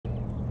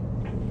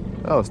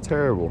That was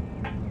terrible.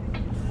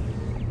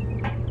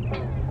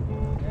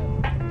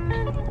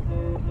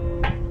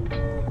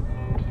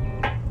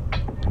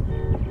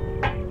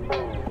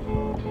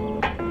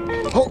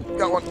 Oh,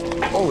 got one.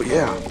 Oh,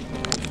 yeah.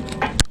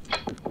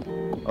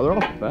 Oh, they're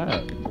all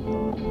fat.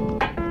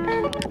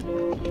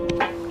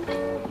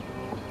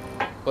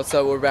 What's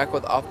up? We're back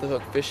with Off the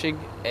Hook Fishing,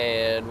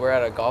 and we're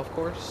at a golf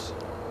course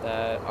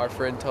that our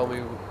friend told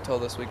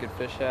us we could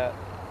fish at,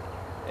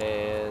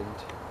 and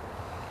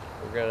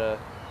we're gonna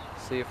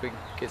see if we can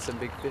get some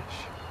big fish.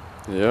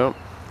 Yep.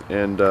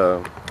 And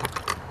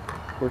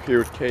we're here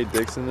with Cade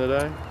Dixon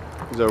today.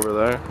 He's over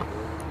there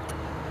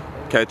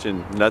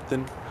catching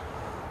nothing.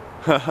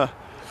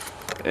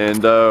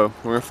 And we're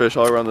gonna fish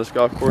all around this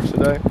golf course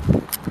today.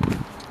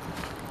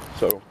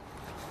 So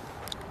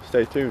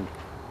stay tuned.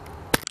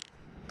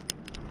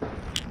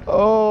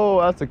 Oh,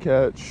 that's a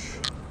catch.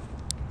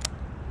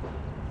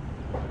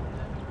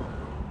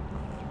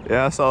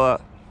 Yeah, I saw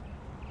that.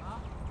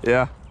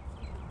 Yeah.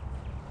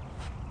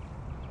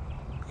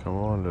 Come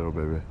on, little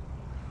baby.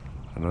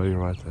 I know you're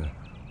right there.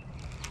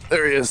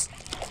 There he is.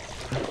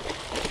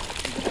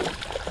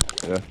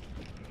 Yeah.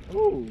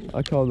 Ooh,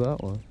 I called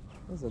that one.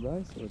 that's a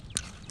nice one.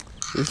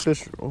 These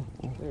fish. Oh,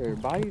 There,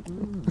 bite.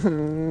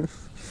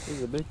 This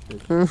is a big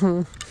fish.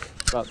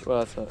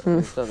 Well, it's not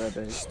that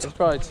big. It's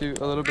probably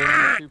a little bit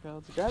under 2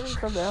 pounds. Grab him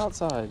from the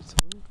outside.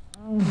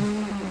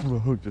 The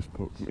hook just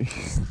poked me.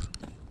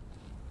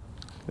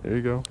 There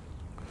you go.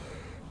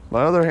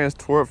 My other hand's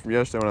tore up from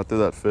yesterday when I threw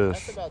that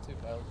fish. That's about 2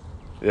 pounds.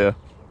 Yeah.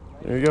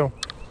 There you go.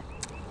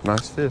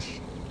 Nice fish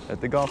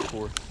at the golf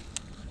course.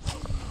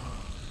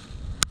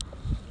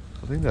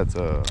 I think that's I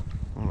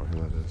don't know who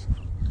that is.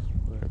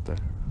 Right there.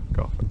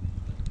 Golfing.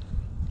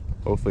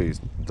 Hopefully he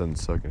doesn't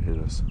suck and hit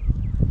us.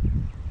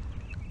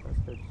 That's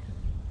Coach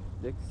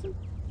Dixon?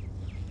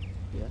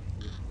 Yeah.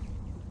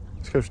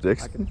 It's Coach I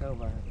Dixon. can tell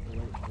by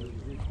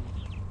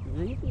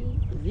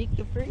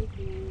Zeke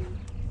Freaky.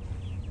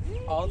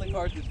 All the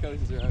cartridge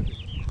coaches are out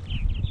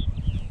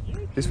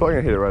here. He's probably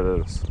gonna hit it right at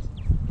us.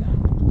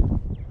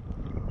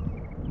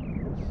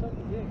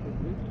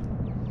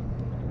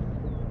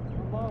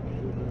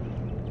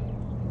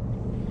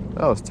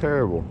 That was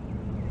terrible.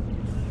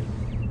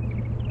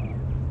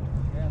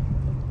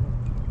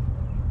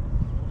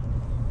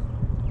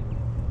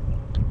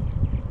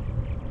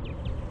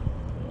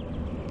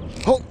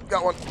 Oh,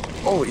 got one.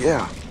 Oh,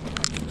 yeah.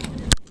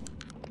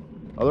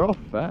 Oh, they're all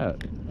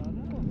fat.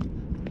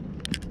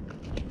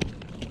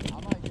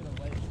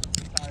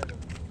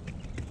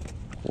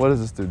 What is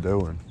this dude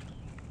doing?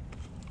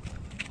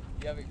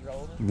 You have it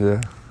rolling?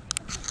 Yeah.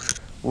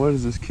 What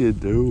is this kid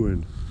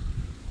doing?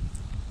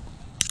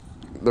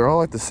 They're all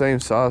like the same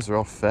size. They're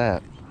all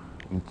fat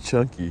and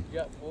chunky. You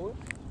got 4?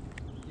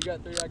 You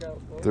got 3, I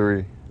got 4?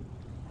 3.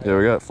 Yeah,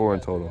 we got 4 in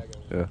total.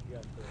 Yeah.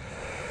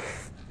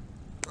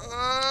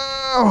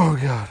 Oh,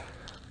 God.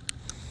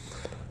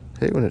 I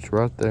hate when it's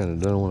right there and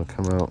it doesn't want to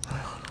come out.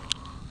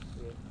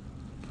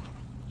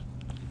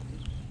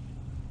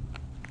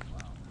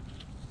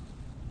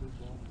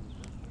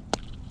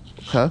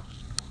 Huh?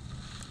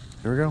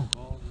 Here we go.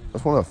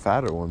 That's one of the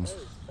fatter ones.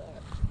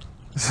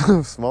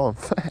 So small and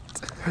fat.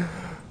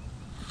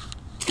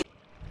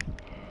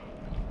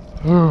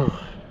 Is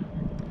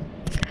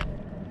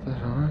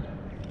that on?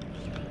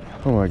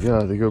 Oh my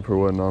God, the GoPro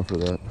wasn't on for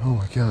that. Oh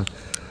my God.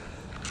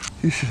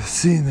 You should have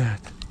seen that.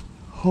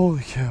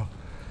 Holy cow.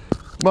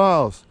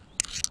 Miles,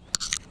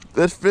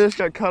 this fish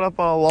got cut up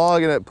on a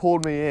log and it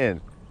pulled me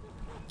in.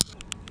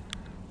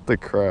 The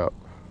crap.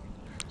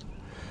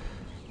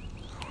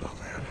 Oh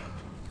man.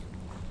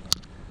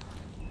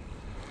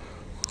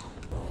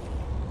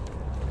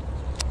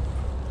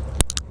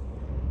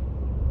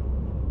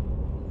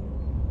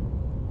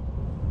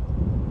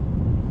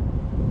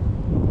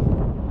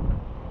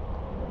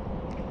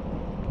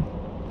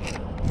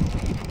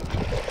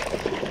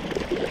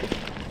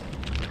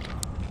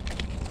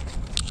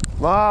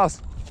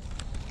 Miles.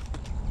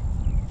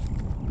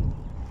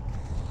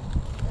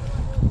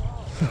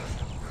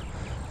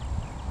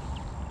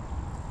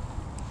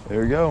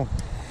 There we go.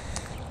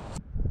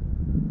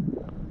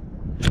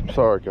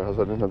 Sorry guys,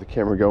 I didn't have the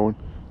camera going,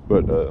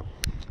 but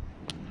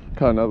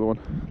caught another one.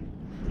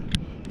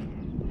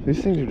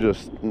 These things are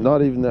just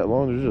not even that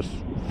long, they're just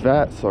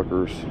fat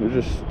suckers.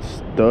 They're just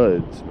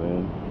studs,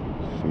 man.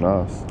 It's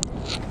nice.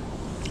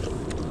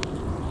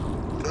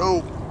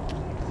 Oh,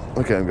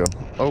 look at him go.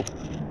 Oh,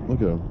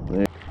 look at him.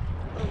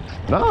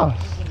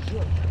 Nice.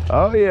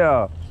 Oh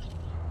yeah.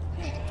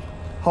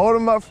 Hold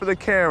them up for the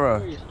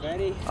camera.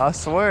 I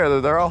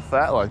swear, they're all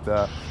fat like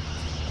that.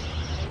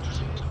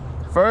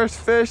 First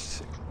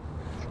fish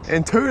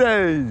in 2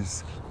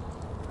 days.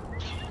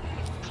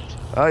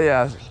 Oh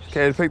yeah,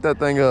 okay, pick that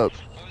thing up.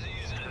 What was he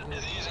using?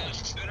 Is he using a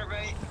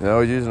spinnerbait? No,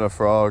 he's using a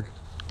frog.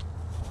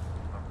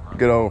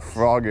 Good old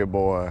froggy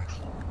boy.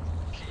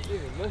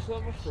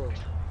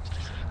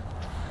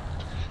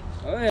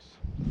 Oh yeah.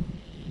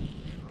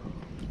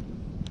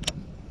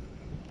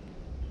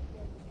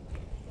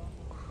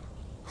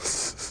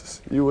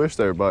 You wish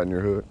they were biting your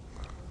hook.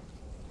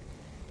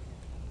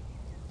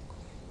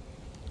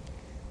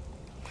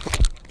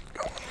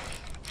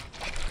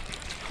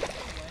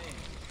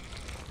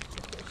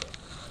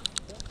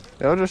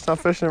 Y'all just not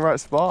fishing the right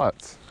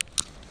spots.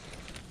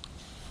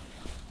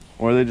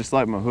 Or they just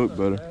like my hook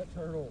better. That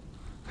turtle.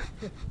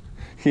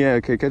 Yeah,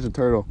 okay, catch a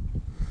turtle.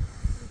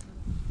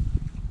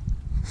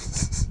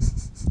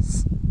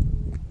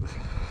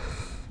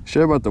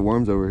 Share about the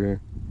worms over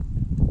here.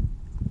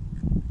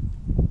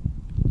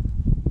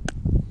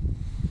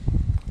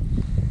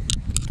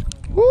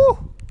 Woo!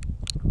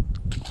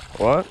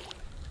 What?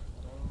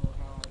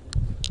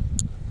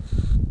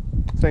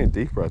 This ain't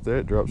deep right there,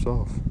 it drops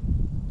off.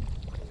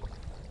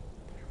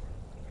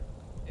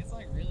 It's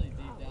like really deep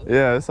down there.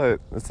 Yeah,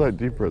 it's like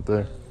deep right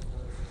there.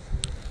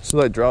 So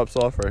like drops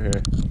off right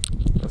here.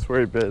 That's where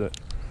he bit it.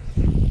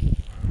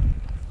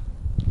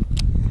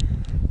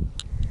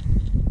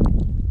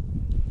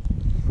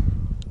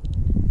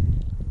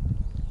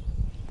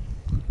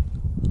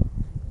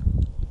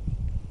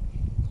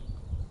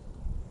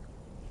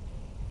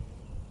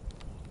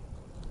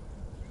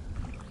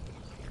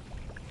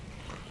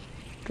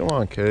 Come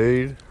on,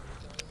 Cade.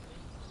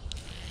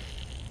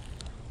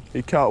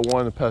 He caught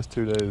one the past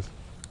 2 days.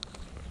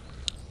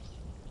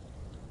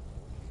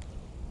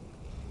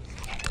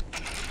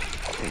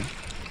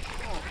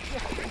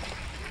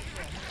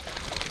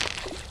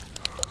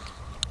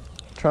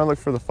 Trying to look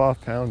for the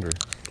 5-pounder.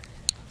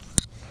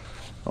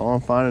 All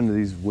I'm finding are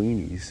these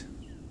weenies.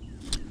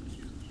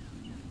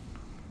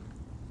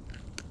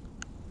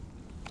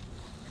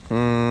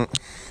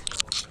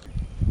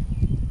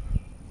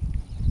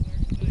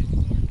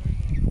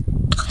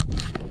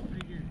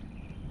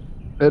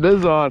 It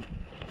is on.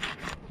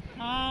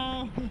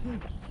 Oh.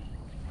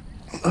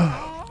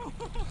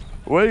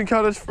 Wade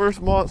caught his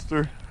first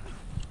monster.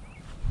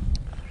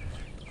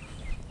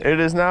 It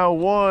is now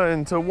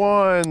 1 to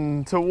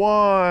 1 to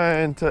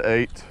 1 to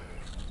 8.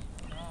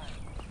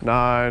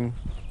 9.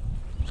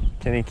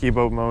 Can he keep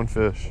up my own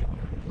fish?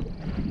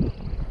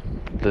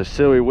 The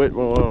silly Whit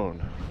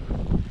Malone.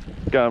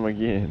 Got him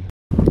again.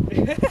 I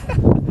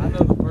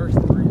know the first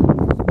 3.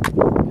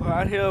 We're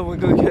out here, we're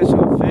gonna catch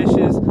some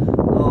fishes.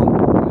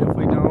 And if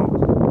we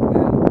don't,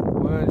 then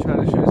we're gonna try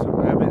to shoot some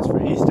rabbits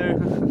for Easter.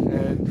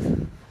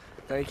 And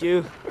thank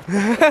you.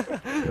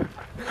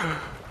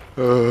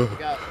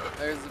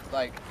 There's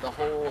like the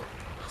whole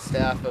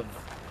staff of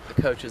the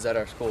coaches at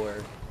our school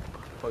are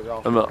play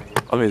golf.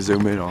 Let me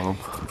zoom in on them.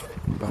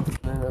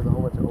 And there's a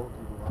whole bunch of old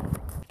people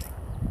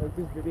out. Make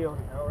this video an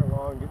hour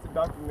long. It's a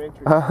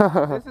documentary.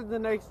 This is the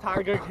next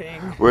Tiger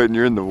King. Wait, and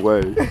you're in the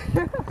way.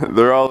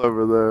 They're all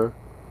over there.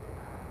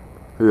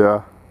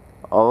 Yeah,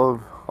 all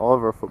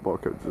of our football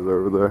coaches are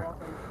over there.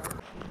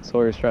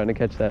 Sawyer's trying to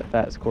catch that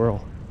fat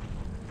squirrel.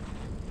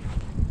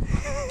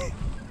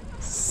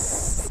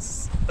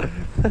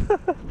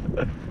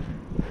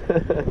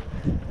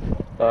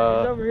 He's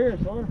over here,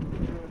 Sawyer.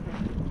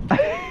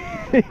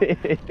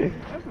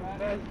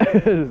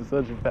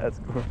 Such a fat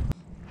squirrel.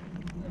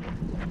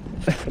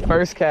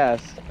 First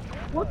cast.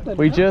 What the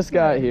We just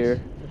got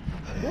here.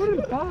 What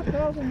did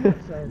 5,000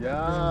 bucks say?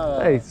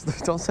 Yeah. Hey,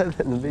 don't say that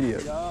in the video.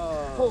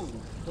 Holy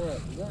crap.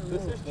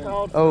 This is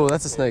child. Oh,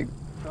 that's a snake.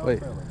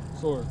 Wait,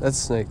 Sawyer. that's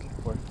a snake.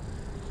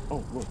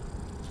 Oh, look.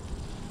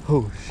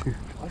 Oh, shoot.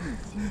 I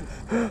didn't see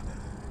it.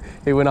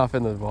 He went off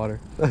in the water.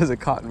 That was a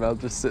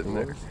cottonmouth just sitting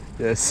there.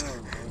 Yes,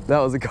 that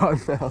was a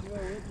cottonmouth.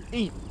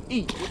 Eat.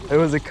 It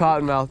was a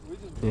cottonmouth.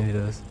 Yeah, he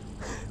does.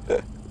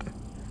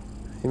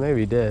 He may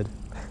be dead.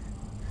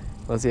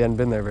 Unless he hadn't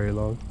been there very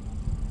long.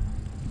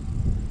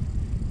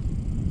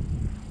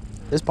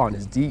 This pond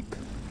is deep.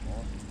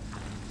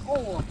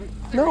 Oh,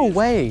 No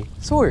way,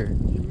 Sawyer.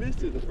 You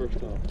missed it the first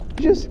time.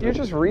 You're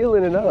just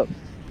reeling it up.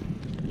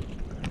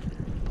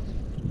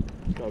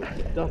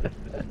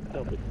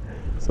 Stop it.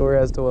 Sawyer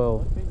has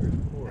 12.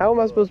 How am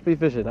I supposed to be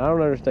fishing? I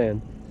don't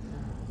understand.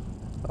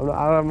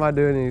 I'm not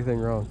doing anything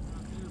wrong.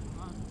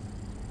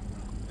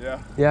 Yeah,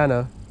 Yeah, I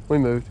know. We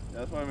moved.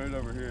 that's why I moved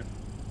over here.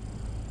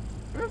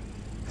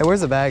 Hey,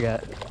 where's the bag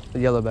at? The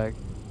yellow bag.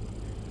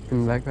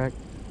 In the backpack?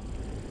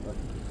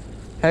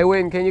 Hey,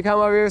 Wynn, can you come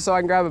over here so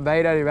I can grab a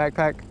bait out of your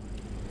backpack?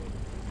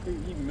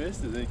 You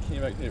missed it, then it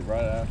came back to it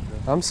right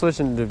after. I'm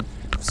switching to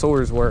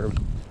Sawyer's worm.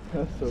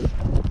 That's so.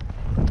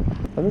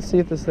 Let me see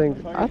if this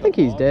thing... I think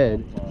he's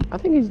dead. I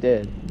think he's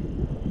dead.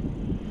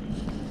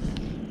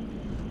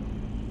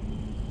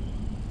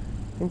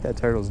 I think that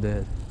turtle's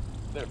dead.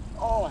 There.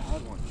 Oh, I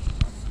had one.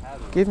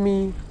 Give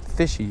me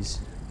fishies.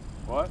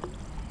 What?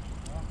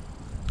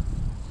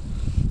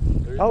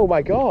 Oh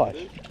my gosh.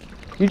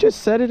 You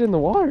just set it in the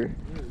water.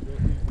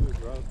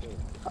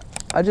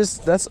 I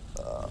just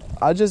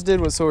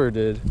did what Sawyer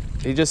did.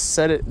 He just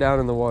set it down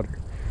in the water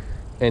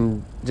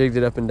and jigged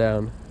it up and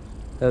down.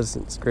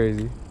 It's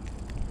crazy.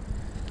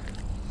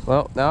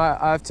 Well, now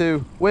I have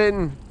 2.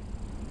 Witten.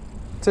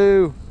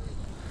 2.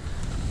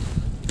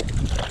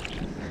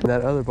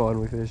 That other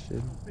pond we fished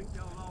in.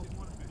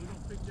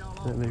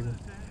 That big one.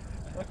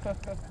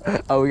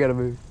 Oh, we gotta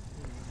move.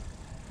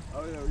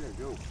 Oh yeah, we gotta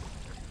go.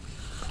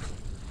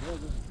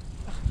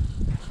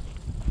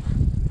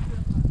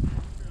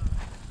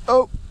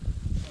 Oh.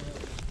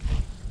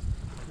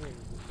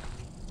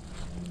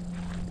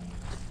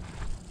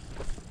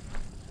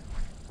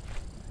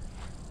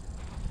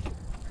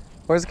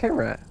 Where's the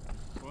camera at?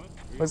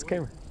 Where's the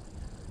camera?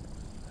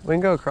 We can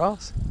go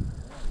across.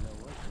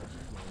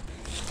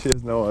 She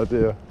has no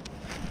idea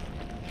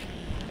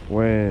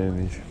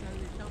when he's.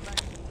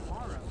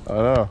 I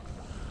know.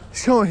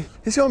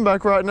 He's coming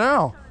back right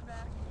now.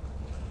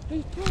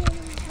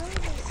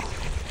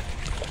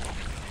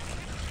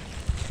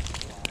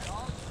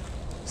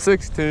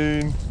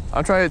 16.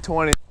 I'm trying to hit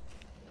 20.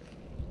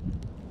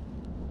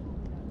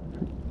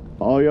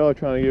 All y'all are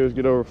trying to get is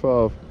get over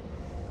 5.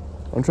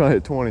 I'm trying to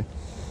hit 20.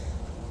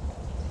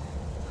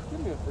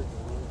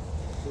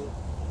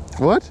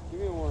 What?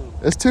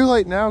 It's too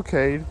late now,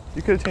 Cade.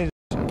 You could have changed.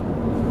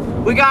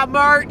 We got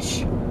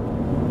merch.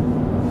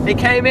 It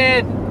came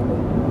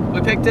in.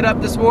 We picked it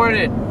up this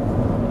morning.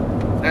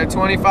 They're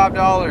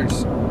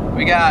 $25.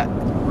 We got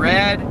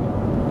red.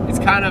 It's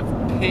kind of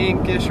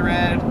pinkish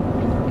red.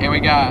 And we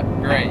got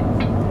gray.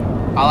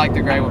 I like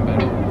the gray one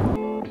better.